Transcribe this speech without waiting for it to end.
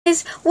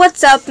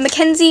What's up?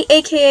 Mackenzie,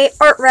 aka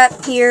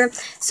ArtRat here.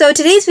 So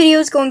today's video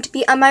is going to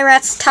be on my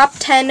rat's top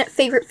 10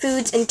 favorite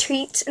foods and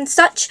treats and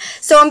such.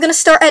 So I'm going to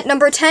start at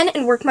number 10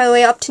 and work my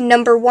way up to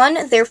number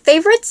 1, their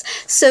favorites.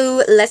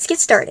 So let's get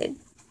started.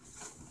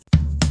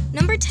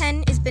 Number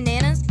 10 is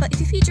bananas, but if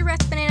you feed your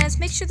rats bananas,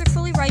 make sure they're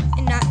fully ripe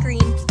and not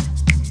green.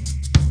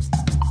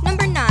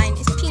 Number 9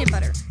 is peanut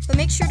butter, but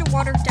make sure to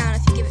water it down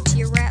if you give it to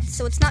your rats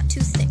so it's not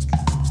too thick.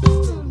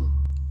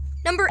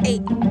 Number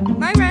 8.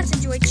 My rats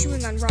enjoy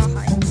chewing on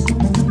rawhides.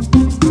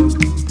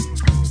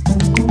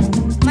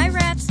 My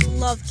rats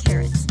love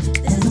carrots.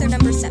 This is their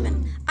number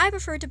 7. I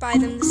prefer to buy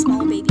them the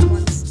small baby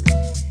ones.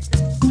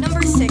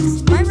 Number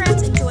 6. My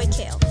rats enjoy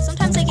kale.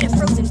 Sometimes I get it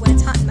frozen when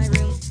it's hot in my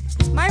room.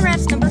 My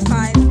rat's number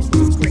 5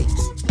 is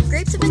grapes.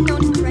 Grapes have been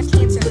known to prevent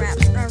cancer in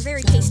rats and are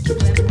very tasty for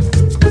them.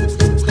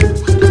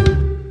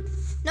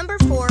 Number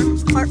 4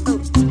 are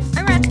oats.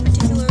 My rats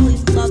particularly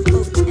love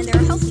oats and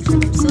they're healthy for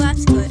them, so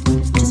that's good.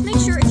 Just make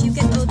sure if you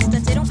get oats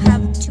that they don't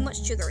have too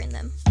much sugar in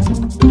them.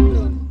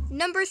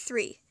 Number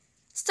 3,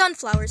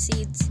 sunflower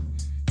seeds.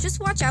 Just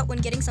watch out when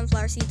getting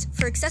sunflower seeds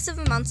for excessive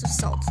amounts of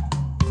salt.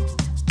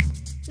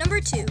 Number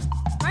 2,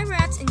 my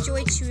rats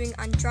enjoy chewing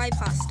on dry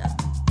pasta.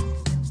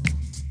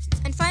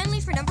 And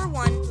finally, for number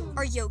 1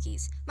 are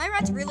yogis. My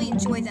rats really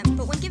enjoy them,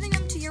 but when giving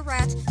them to your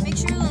rats, make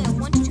sure you only have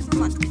 1 to 2 per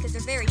month because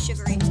they're very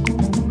sugary.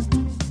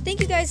 Thank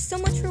you guys so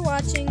much for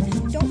watching.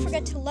 Don't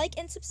forget to like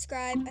and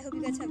subscribe. I hope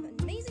you guys have an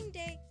amazing